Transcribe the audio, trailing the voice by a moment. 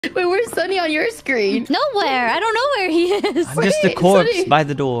Wait, where's Sonny on your screen? Nowhere. I don't know where he is. I'm just a corpse Sonny. by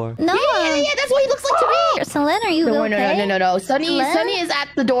the door. No. Yeah, that's what he looks like to me. Selen, are you okay? No. Sonny is at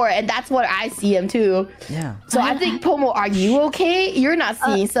the door, and that's what I see him too. Yeah. So I think, Pomu, are you okay? You're not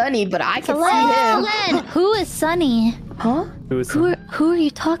seeing Sonny, but I can see him. Selen, who is Sonny? Huh? Who are you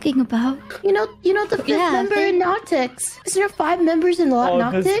talking about? You know the fifth member in Noctyx. Is there 5 members in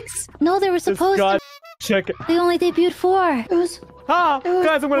Noctyx? No, there were supposed to. Check it. They only debuted 4. It was.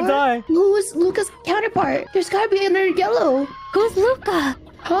 Guys, I'm gonna die. Who was Luca's counterpart? There's gotta be another yellow. Who's Luca?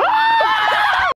 Huh?